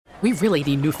We really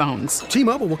need new phones.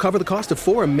 T-Mobile will cover the cost of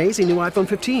 4 amazing new iPhone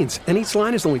 15s, and each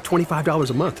line is only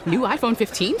 $25 a month. New iPhone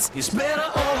 15s? It's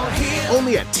better over here.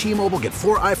 Only at T-Mobile, get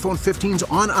 4 iPhone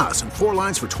 15s on us and 4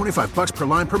 lines for $25 per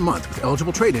line per month with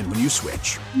eligible trade-in when you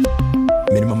switch.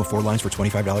 Minimum of 4 lines for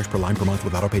 $25 per line per month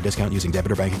with autopay discount using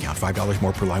debit or bank account. $5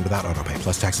 more per line without autopay,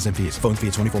 plus taxes and fees. Phone fee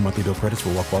at 24 monthly bill credits for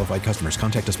well-qualified customers.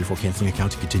 Contact us before canceling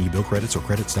account to continue bill credits or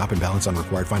credit stop and balance on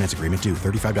required finance agreement due.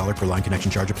 $35 per line connection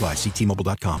charge applies. See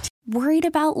T-Mobile.com. Worried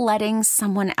about letting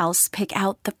someone else pick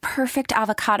out the perfect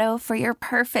avocado for your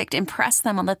perfect impress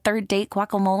them on the third date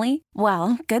guacamole?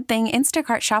 Well, good thing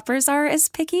Instacart shoppers are as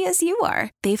picky as you are.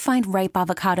 They find ripe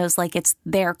avocados like it's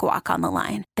their guac on the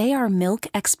line. They are milk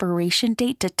expiration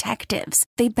date detectives.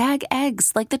 They bag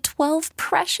eggs like the 12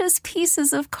 precious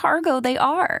pieces of cargo they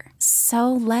are.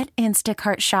 So let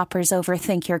Instacart shoppers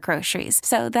overthink your groceries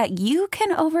so that you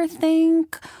can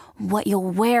overthink what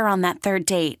you'll wear on that third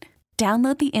date.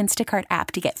 Download the Instacart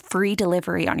app to get free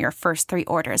delivery on your first 3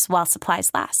 orders while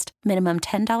supplies last. Minimum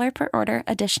 $10 per order.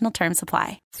 Additional terms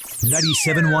apply.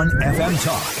 97.1 FM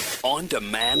Talk. On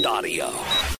demand audio.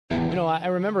 You know, I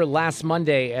remember last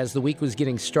Monday as the week was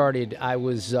getting started, I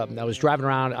was driving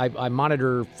around. I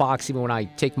monitor Fox even when I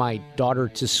take my daughter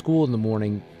to school in the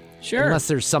morning. Sure. Unless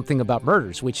there's something about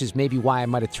murders, which is maybe why I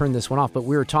might have turned this one off. But they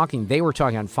were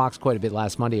talking on Fox quite a bit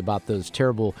last Monday about those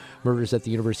terrible murders at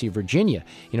the University of Virginia,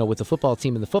 you know, with the football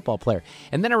team and the football player.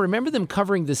 And then I remember them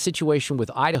covering the situation with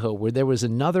Idaho where there was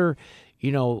another,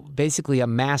 you know, basically a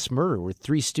mass murder where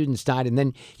 3 students died. And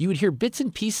then you would hear bits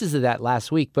and pieces of that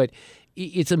last week. But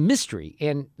it's a mystery.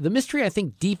 And the mystery, I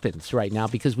think, deepens right now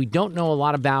because we don't know a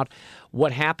lot about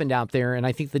what happened out there. And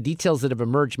I think the details that have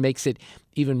emerged makes it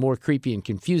even more creepy and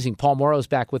confusing. Paul Morrow's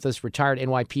back with us, retired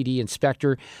NYPD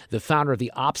inspector, the founder of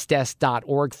the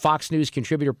opsdesk.org, Fox News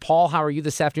contributor. Paul, how are you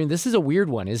this afternoon? This is a weird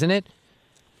one, isn't it?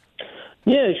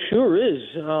 Yeah, it sure is.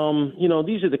 You know,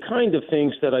 these are the kind of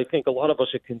things that I think a lot of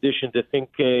us are conditioned to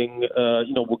thinking,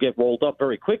 will get rolled up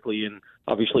very quickly. And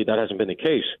obviously that hasn't been the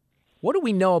case. What do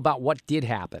we know about what did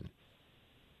happen?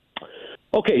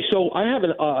 Okay, so I have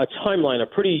a timeline, a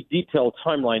pretty detailed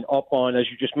timeline up on, as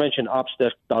you just mentioned,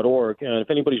 opsdesk.org. And if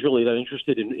anybody's really that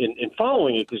interested in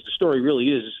following it, because the story really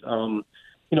is,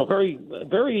 very,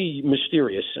 very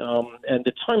mysterious. And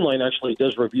the timeline actually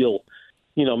does reveal,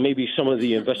 maybe some of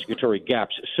the investigatory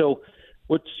gaps. So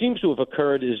what seems to have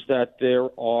occurred is that there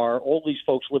are all these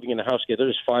folks living in the house together.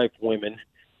 There's 5 women.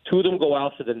 2 of them go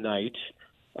out for the night.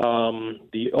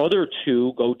 The other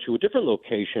 2 go to a different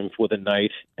location for the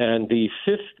night, and the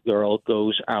 5th girl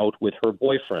goes out with her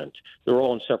boyfriend. They're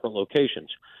all in separate locations.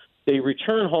 They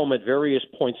return home at various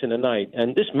points in the night,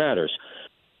 and this matters.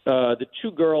 The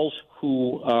 2 girls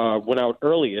who went out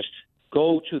earliest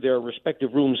go to their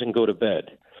respective rooms and go to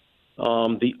bed.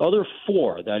 The other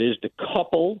 4, that is the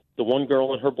couple, the 1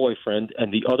 girl and her boyfriend,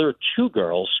 and the other 2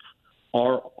 girls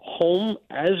are home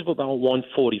as of about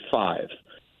 1:45.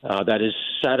 That is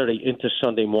Saturday into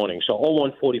Sunday morning. So all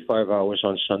 1:45 hours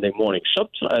on Sunday morning.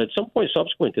 At some point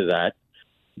subsequent to that,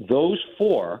 those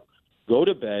 4 go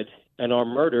to bed and are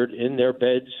murdered in their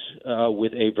beds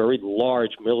with a very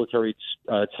large military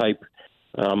type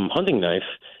hunting knife,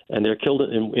 and they're killed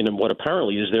in what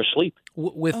apparently is their sleep.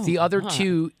 With the other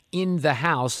 2 in the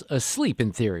house asleep,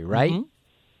 in theory, right? Mm-hmm.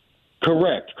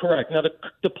 Correct. Now,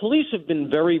 the police have been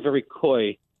very, very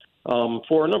coy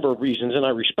for a number of reasons, and I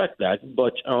respect that,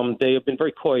 but they have been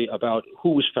very coy about who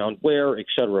was found where, et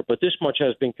cetera. But this much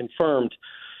has been confirmed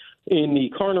in the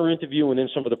coroner interview and in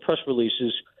some of the press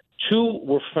releases. 2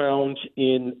 were found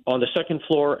on the 2nd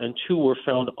floor, and 2 were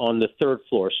found on the 3rd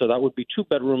floor. So that would be 2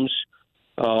 bedrooms,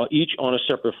 each on a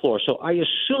separate floor. So I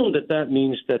assume that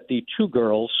means that the 2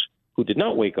 girls who did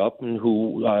not wake up and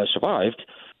who survived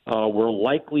were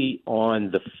likely on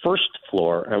the 1st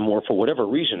floor and were, for whatever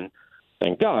reason,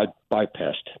 thank God,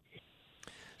 bypassed.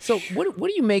 So what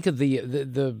do you make of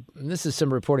the this is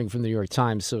some reporting from the New York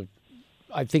Times, so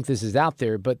I think this is out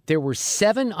there, but there were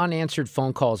 7 unanswered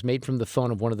phone calls made from the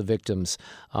phone of one of the victims,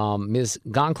 Ms.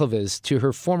 Goncalves, to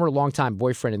her former longtime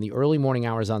boyfriend in the early morning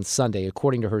hours on Sunday,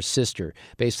 according to her sister,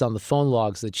 based on the phone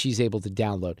logs that she's able to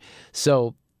download.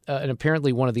 So and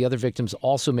apparently one of the other victims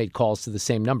also made calls to the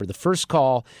same number. The first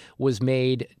call was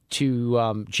made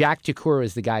to Jack Takura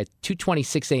is the guy at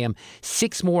 2:26 a.m.,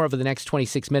 6 more over the next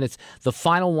 26 minutes. The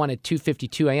final one at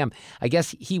 2:52 a.m. I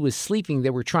guess he was sleeping. They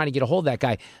were trying to get a hold of that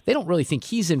guy. They don't really think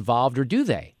he's involved, or do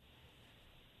they?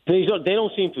 They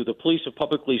don't seem to. The police have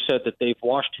publicly said that they've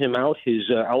washed him out. His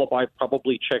alibi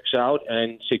probably checks out,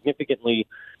 and significantly,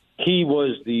 he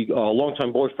was the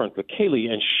longtime boyfriend for Kaylee,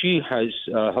 and she has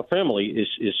her family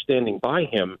is standing by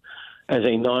him. as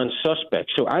a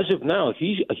non-suspect. So as of now,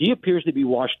 he appears to be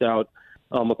washed out.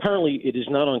 Apparently, it is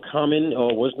not uncommon,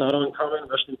 or was not uncommon,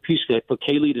 rest in peace, for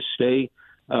Kaylee to stay,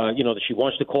 that she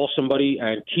wants to call somebody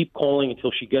and keep calling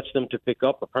until she gets them to pick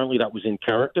up. Apparently, that was in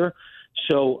character.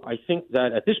 So I think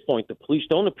that at this point, the police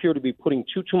don't appear to be putting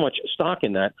too much stock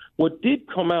in that. What did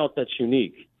come out that's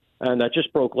unique, and that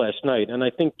just broke last night, and I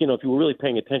think, if you were really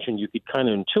paying attention, you could kind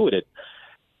of intuit it.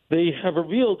 They have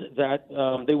revealed that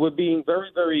they were being very,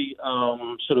 very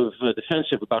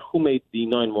defensive about who made the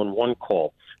 911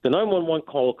 call. The 911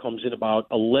 call comes in about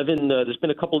 11. There's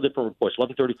been a couple of different reports,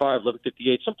 11:35,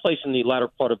 11:58, someplace in the latter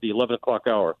part of the 11 o'clock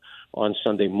hour on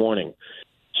Sunday morning.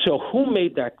 So who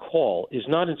made that call is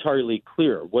not entirely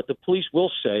clear. What the police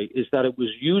will say is that it was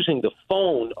using the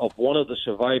phone of one of the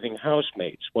surviving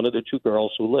housemates, one of the two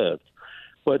girls who lived.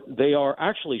 But they are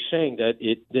actually saying that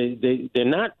they're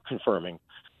not confirming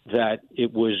that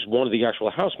it was one of the actual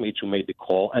housemates who made the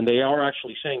call, and they are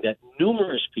actually saying that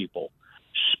numerous people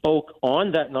spoke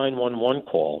on that 911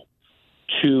 call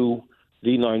to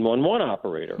the 911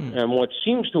 operator. And what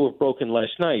seems to have broken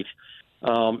last night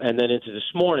and then into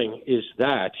this morning is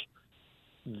that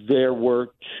there were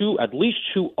at least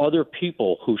two other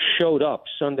people who showed up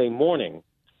Sunday morning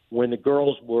when the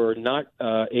girls were not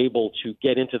able to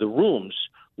get into the rooms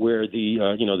where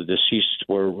the deceased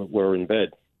were in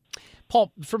bed.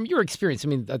 Paul, from your experience, I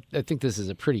mean, I think this is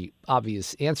a pretty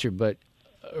obvious answer,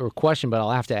 or question, but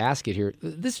I'll have to ask it here.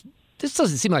 This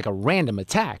doesn't seem like a random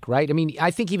attack, right? I mean,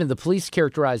 I think even the police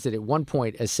characterized it at one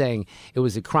point as saying it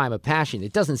was a crime of passion.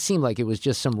 It doesn't seem like it was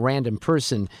just some random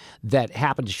person that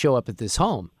happened to show up at this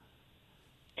home.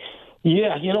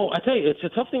 Yeah, I tell you, it's a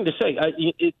tough thing to say.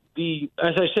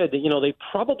 As I said, they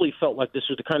probably felt like this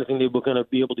was the kind of thing they were going to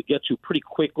be able to get to pretty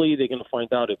quickly. They're going to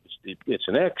find out if it's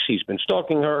an ex, he's been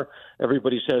stalking her.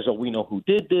 Everybody says, oh, we know who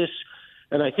did this.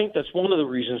 And I think that's one of the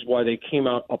reasons why they came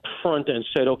out up front and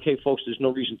said, okay, folks, there's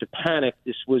no reason to panic.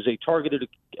 This was a targeted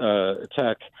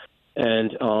attack,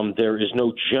 and there is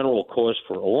no general cause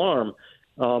for alarm.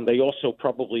 They also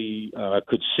probably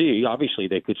could see, obviously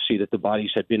they could see that the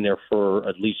bodies had been there for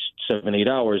at least 7-8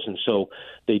 hours, and so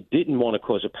they didn't want to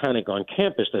cause a panic on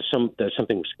campus that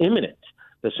something was imminent,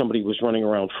 that somebody was running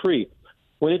around free.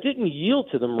 When it didn't yield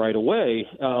to them right away,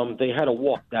 they had to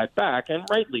walk that back, and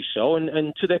rightly so,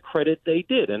 and to their credit, they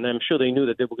did. And I'm sure they knew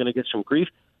that they were going to get some grief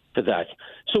for that.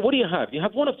 So what do you have? You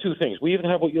have one of two things. We even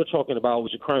have what you're talking about,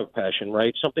 was a crime of passion,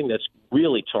 right? Something that's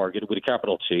really targeted with a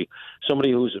capital T,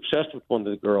 somebody who's obsessed with one of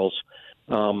the girls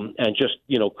and just,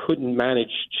 couldn't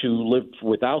manage to live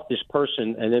without this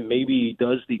person, and then maybe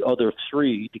does the other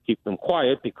three to keep them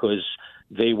quiet because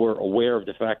they were aware of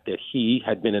the fact that he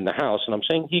had been in the house. And I'm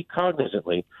saying he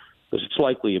cognizantly, because it's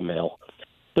likely a male.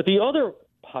 But the other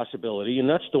possibility, and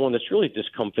that's the one that's really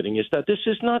discomforting, is that this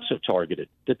is not so targeted,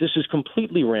 that this is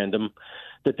completely random,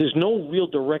 that there's no real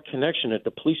direct connection that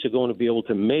the police are going to be able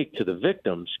to make to the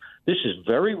victims. This is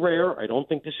very rare. I don't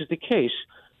think this is the case.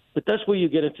 But that's where you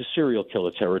get into serial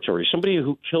killer territory. Somebody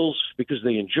who kills because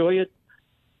they enjoy it.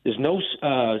 There's no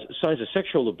signs of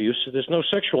sexual abuse, so there's no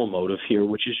sexual motive here,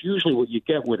 which is usually what you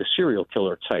get with a serial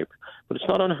killer type. But it's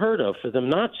not unheard of for them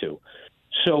not to.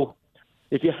 So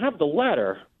if you have the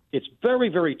latter, it's very,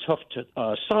 very tough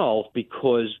to solve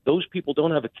because those people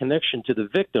don't have a connection to the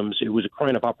victims. It was a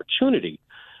crime of opportunity.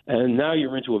 And now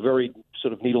you're into a very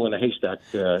sort of needle in a haystack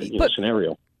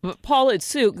scenario. But Paul, it's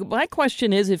Sue. My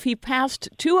question is, if he passed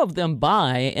two of them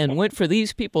by and went for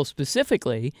these people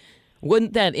specifically,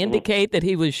 wouldn't that indicate that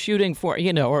he was shooting for,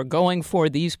 or going for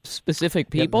these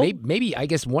specific people? Yeah, maybe, I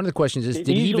guess one of the questions is, did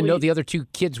he even know the other two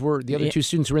two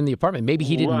students were in the apartment? Maybe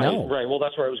he didn't know. Right. Well,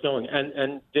 that's where I was going.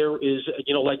 And there is,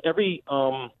 like every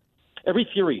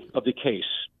theory of the case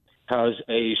has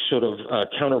a sort of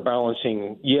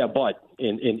counterbalancing, but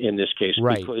in this case,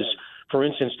 right. Because, for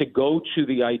instance, to go to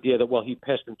the idea that, he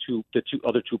passed them the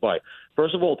other two by.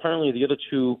 First of all, apparently the other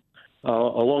two,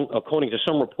 according to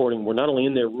some reporting, were not only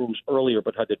in their rooms earlier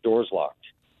but had their doors locked.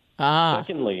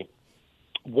 Secondly,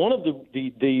 one of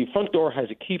the front door has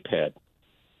a keypad.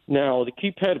 Now, the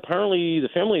keypad, apparently the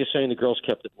family is saying the girls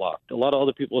kept it locked. A lot of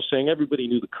other people are saying everybody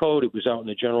knew the code. It was out in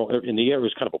the air. It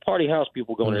was kind of a party house,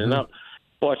 people going in and out.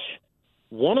 But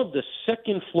one of the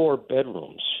second floor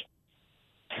bedrooms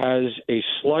has a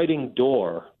sliding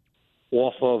door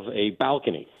off of a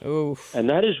balcony. Oof. And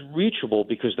that is reachable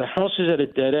because the house is at a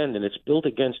dead end and it's built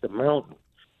against a mountain.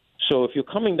 So if you're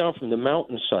coming down from the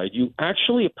mountainside, you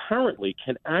actually apparently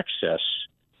can access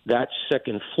that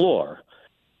second floor,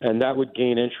 and that would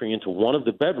gain entry into one of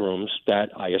the bedrooms that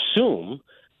I assume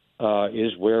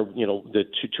is where the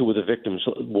two of the victims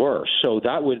were. So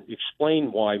that would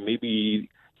explain why maybe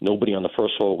nobody on the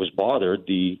first floor was bothered.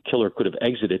 The killer could have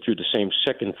exited through the same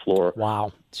second floor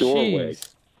doorway.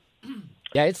 Jeez.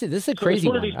 Yeah, this is a crazy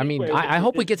one. I mean, I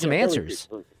hope we get some answers.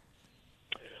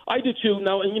 I do too.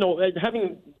 Now,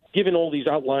 having given all these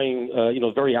outlying,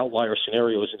 very outlier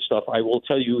scenarios and stuff, I will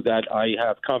tell you that I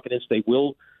have confidence they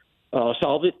will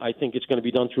solve it. I think it's going to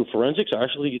be done through forensics.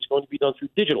 Actually, it's going to be done through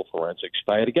digital forensics. If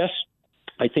I had to guess,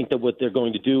 I think that what they're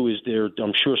going to do is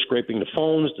I'm sure, scraping the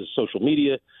phones, the social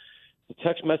media, the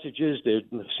text messages. They're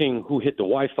seeing who hit the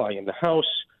Wi-Fi in the house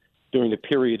during the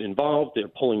period involved. They're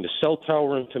pulling the cell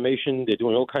tower information. They're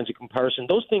doing all kinds of comparison.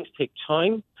 Those things take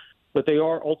time, but they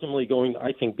are ultimately going,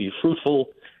 I think, be fruitful.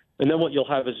 And then what you'll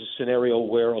have is a scenario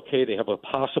where, okay, they have a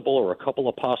possible or a couple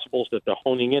of possibles that they're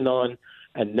honing in on,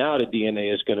 and now the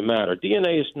DNA is going to matter.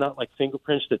 DNA is not like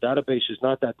fingerprints. The database is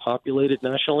not that populated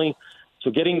nationally.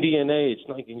 So getting DNA, it's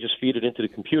not you can just feed it into the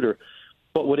computer.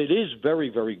 But what it is very,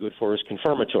 very good for is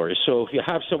confirmatory. So if you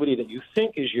have somebody that you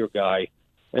think is your guy,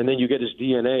 and then you get his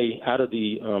DNA out of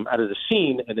the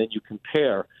scene, and then you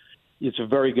compare, it's a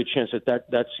very good chance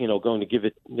that's going to give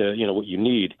it what you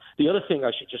need. The other thing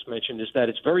I should just mention is that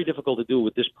it's very difficult to do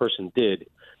what this person did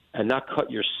and not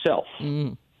cut yourself.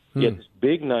 You had this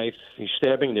big knife. He's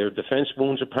stabbing. There are defense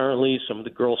wounds, apparently. Some of the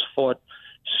girls fought.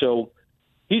 So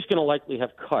he's going to likely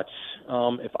have cuts.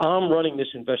 If I'm running this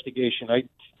investigation, I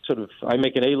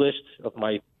make an A-list of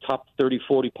my top 30,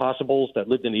 40 possibles that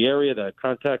lived in the area that I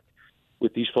contact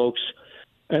with these folks,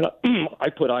 and I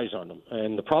put eyes on them.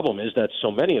 And the problem is that so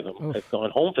many of them have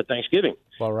gone home for Thanksgiving.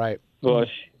 Well, right. But,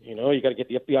 you got to get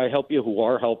the FBI help you, who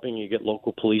are helping. You get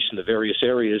local police in the various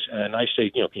areas. And I say,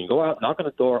 can you go out, knock on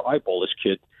the door, eyeball this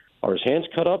kid? Are his hands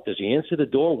cut up? Does he answer the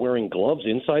door wearing gloves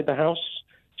inside the house?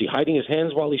 Is he hiding his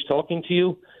hands while he's talking to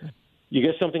you? You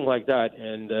get something like that,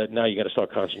 and now you got to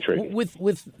start concentrating.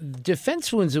 With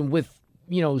defense wounds and with,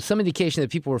 some indication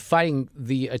that people were fighting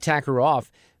the attacker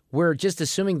off, we're just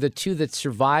assuming the two that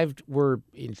survived were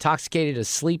intoxicated,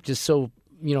 asleep, just so,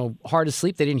 hard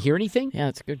asleep they didn't hear anything? Yeah,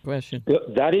 that's a good question.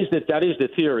 That is the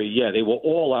theory. Yeah, they were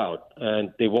all out,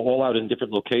 and they were all out in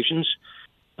different locations.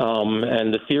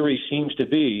 And the theory seems to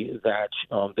be that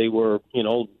they were,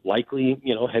 likely,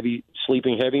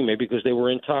 sleeping heavy, maybe because they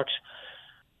were intox.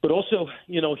 But also,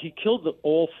 he killed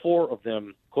all four of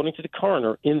them, according to the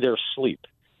coroner, in their sleep.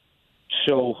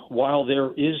 So while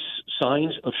there is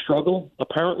signs of struggle,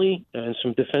 apparently, and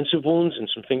some defensive wounds and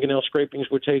some fingernail scrapings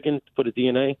were taken for the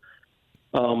DNA,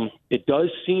 it does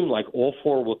seem like all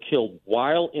four were killed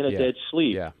while in a dead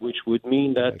sleep, which would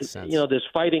mean that, there's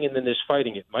fighting and then there's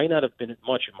fighting. It might not have been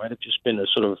much. It might have just been a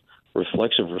sort of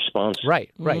reflexive response. Right.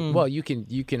 Well, you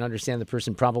can understand the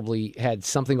person probably had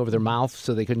something over their mouth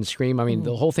so they couldn't scream. I mean,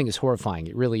 the whole thing is horrifying.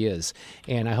 It really is.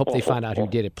 And I hope they find out who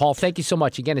did it. Paul, thank you so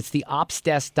much. Again, it's the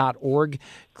opsdesk.org.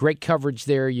 Great coverage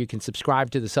there. You can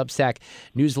subscribe to the Substack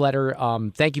newsletter.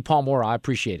 Thank you, Paul Moore. I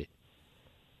appreciate it.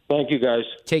 Thank you, guys.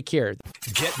 Take care.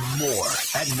 Get more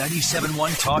at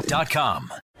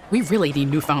 971talk.com. We really need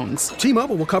new phones.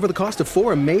 T-Mobile will cover the cost of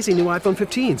 4 amazing new iPhone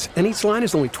 15s, and each line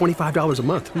is only $25 a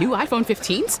month. New iPhone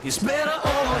 15s? It's better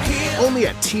over here. Only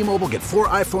at T-Mobile, get 4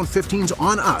 iPhone 15s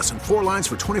on us and 4 lines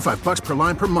for $25 per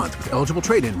line per month with eligible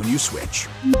trade-in when you switch.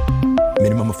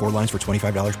 Minimum of 4 lines for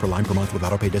 $25 per line per month with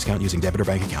autopay discount using debit or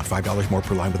bank account. $5 more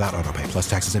per line without autopay, plus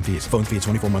taxes and fees. Phone fee at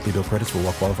 24 monthly bill credits for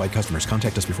well-qualified customers.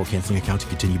 Contact us before canceling account to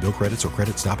continue bill credits or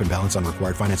credit stop and balance on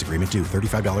required finance agreement due.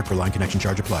 $35 per line connection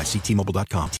charge applies. See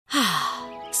T-Mobile.com.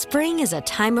 Spring is a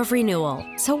time of renewal,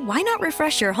 so why not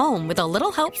refresh your home with a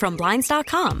little help from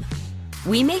Blinds.com?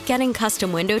 We make getting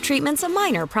custom window treatments a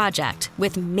minor project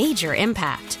with major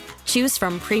impact. Choose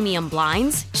from premium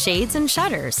blinds, shades, and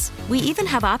shutters. We even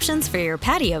have options for your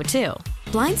patio, too.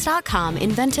 Blinds.com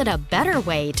invented a better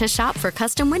way to shop for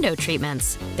custom window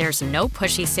treatments. There's no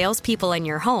pushy salespeople in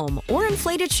your home or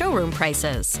inflated showroom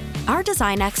prices. Our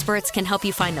design experts can help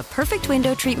you find the perfect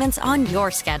window treatments on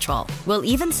your schedule. We'll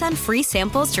even send free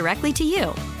samples directly to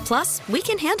you. Plus, we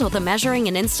can handle the measuring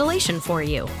and installation for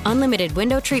you. Unlimited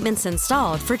window treatments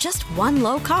installed for just one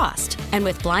low cost. And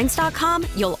with Blinds.com,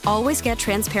 you'll always get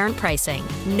transparent pricing.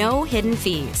 No hidden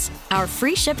fees. Our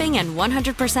free shipping and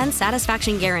 100%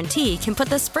 satisfaction guarantee can put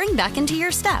the spring back into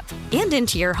your step and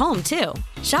into your home, too.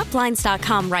 Shop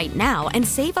Blinds.com right now and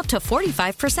save up to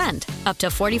 45%. Up to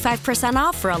 45%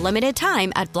 off for a limited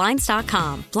time at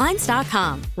Blinds.com.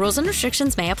 Blinds.com. Rules and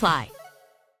restrictions may apply.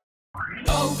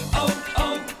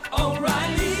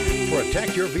 O'Reilly. We're at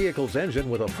Protect your vehicle's engine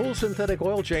with a full synthetic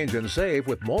oil change and save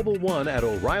with Mobil 1 at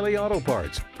O'Reilly Auto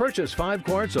Parts. Purchase 5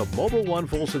 quarts of Mobil 1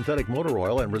 full synthetic motor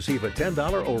oil and receive a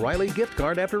 $10 O'Reilly gift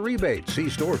card after rebate. See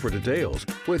store for details.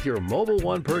 With your Mobil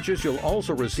 1 purchase, you'll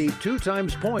also receive 2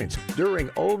 times points during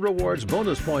O Rewards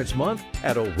Bonus Points Month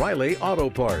at O'Reilly Auto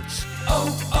Parts.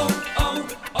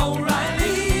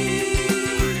 O'Reilly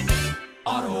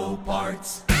Auto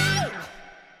Parts.